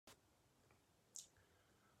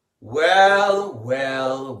Well,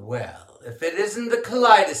 well, well. If it isn't the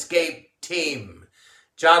Kaleidoscape team.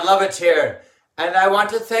 Jon Lovitz here, and I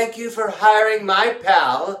want to thank you for hiring my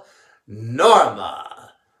pal,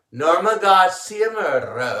 Norma. Norma Garcia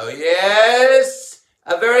Murro. Yes,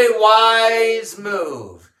 a very wise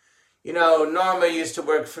move. You know, Norma used to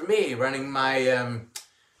work for me, running my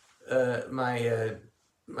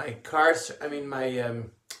my cars. My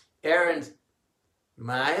errands,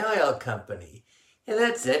 my oil company. Yeah,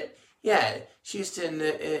 that's it. Yeah, she used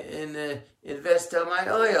to invest all my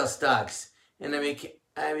oil stocks, and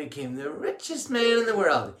I became the richest man in the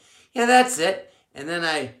world. Yeah, that's it. And then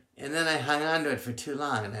I hung on to it for too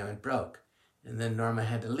long, and I went broke. And then Norma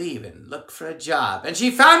had to leave and look for a job, and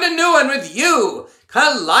she found a new one with you,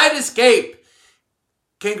 Kaleidoscape.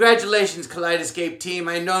 Congratulations, Kaleidoscape team.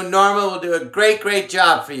 I know Norma will do a great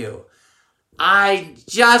job for you. I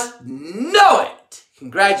just know it.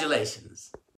 Congratulations.